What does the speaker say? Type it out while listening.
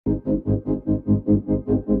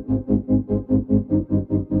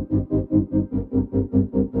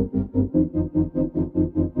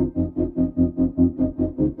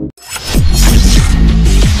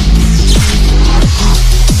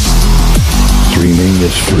Dreaming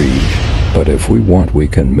is free, but if we want, we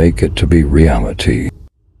can make it to be reality.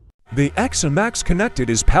 The XMax Connected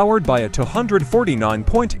is powered by a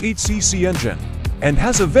 249.8cc engine and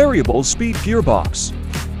has a variable speed gearbox.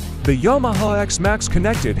 The Yamaha XMax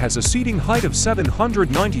Connected has a seating height of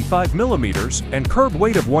 795 mm and curb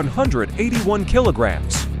weight of 181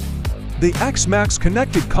 kilograms. The XMax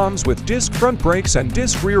Connected comes with disc front brakes and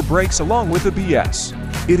disc rear brakes along with ABS.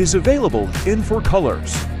 It is available in 4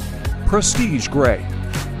 colors: Prestige Gray,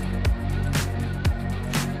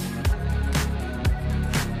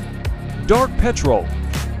 Dark Petrol,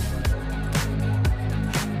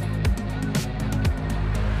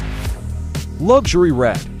 Luxury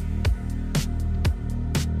Red,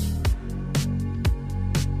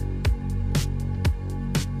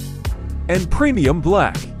 and Premium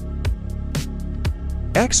Black.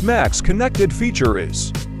 XMax Connected feature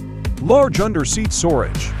is large under-seat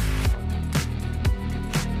storage,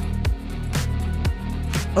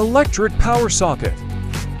 electric power socket,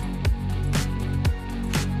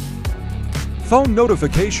 phone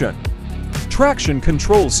notification, traction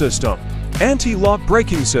control system, anti-lock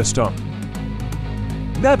braking system,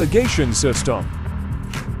 navigation system,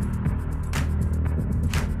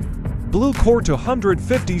 Blue Core to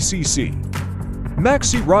 150cc,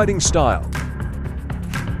 maxi riding style,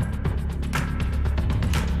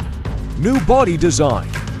 new body design,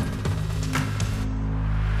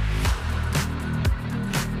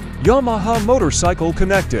 Yamaha Motorcycle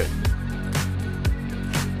Connected,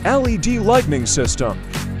 LED lighting system,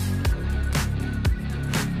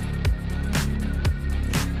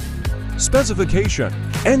 specification,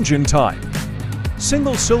 engine type,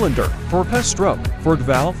 single cylinder, 4-stroke, fork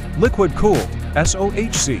valve, liquid cooled,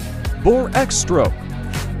 SOHC, bore X stroke,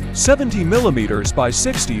 70 mm by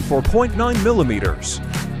 64.9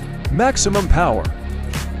 mm, maximum power,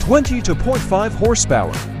 20.5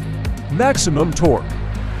 horsepower, maximum torque,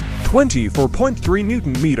 24.3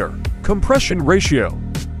 Nm, compression ratio,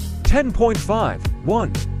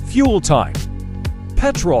 10.51, fuel type,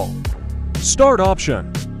 petrol, start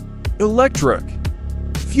option, electric,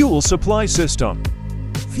 fuel supply system,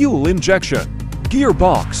 fuel injection,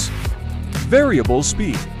 gearbox, variable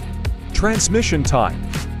speed, transmission type,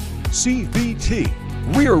 CVT,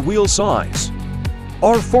 rear wheel size,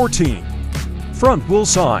 R14, front wheel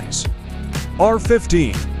size,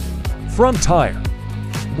 R15, front tire,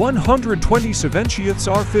 120/7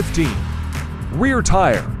 R15, rear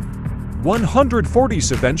tire,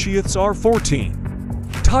 140/7 R14,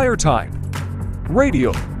 tire type,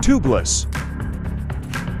 radial, tubeless,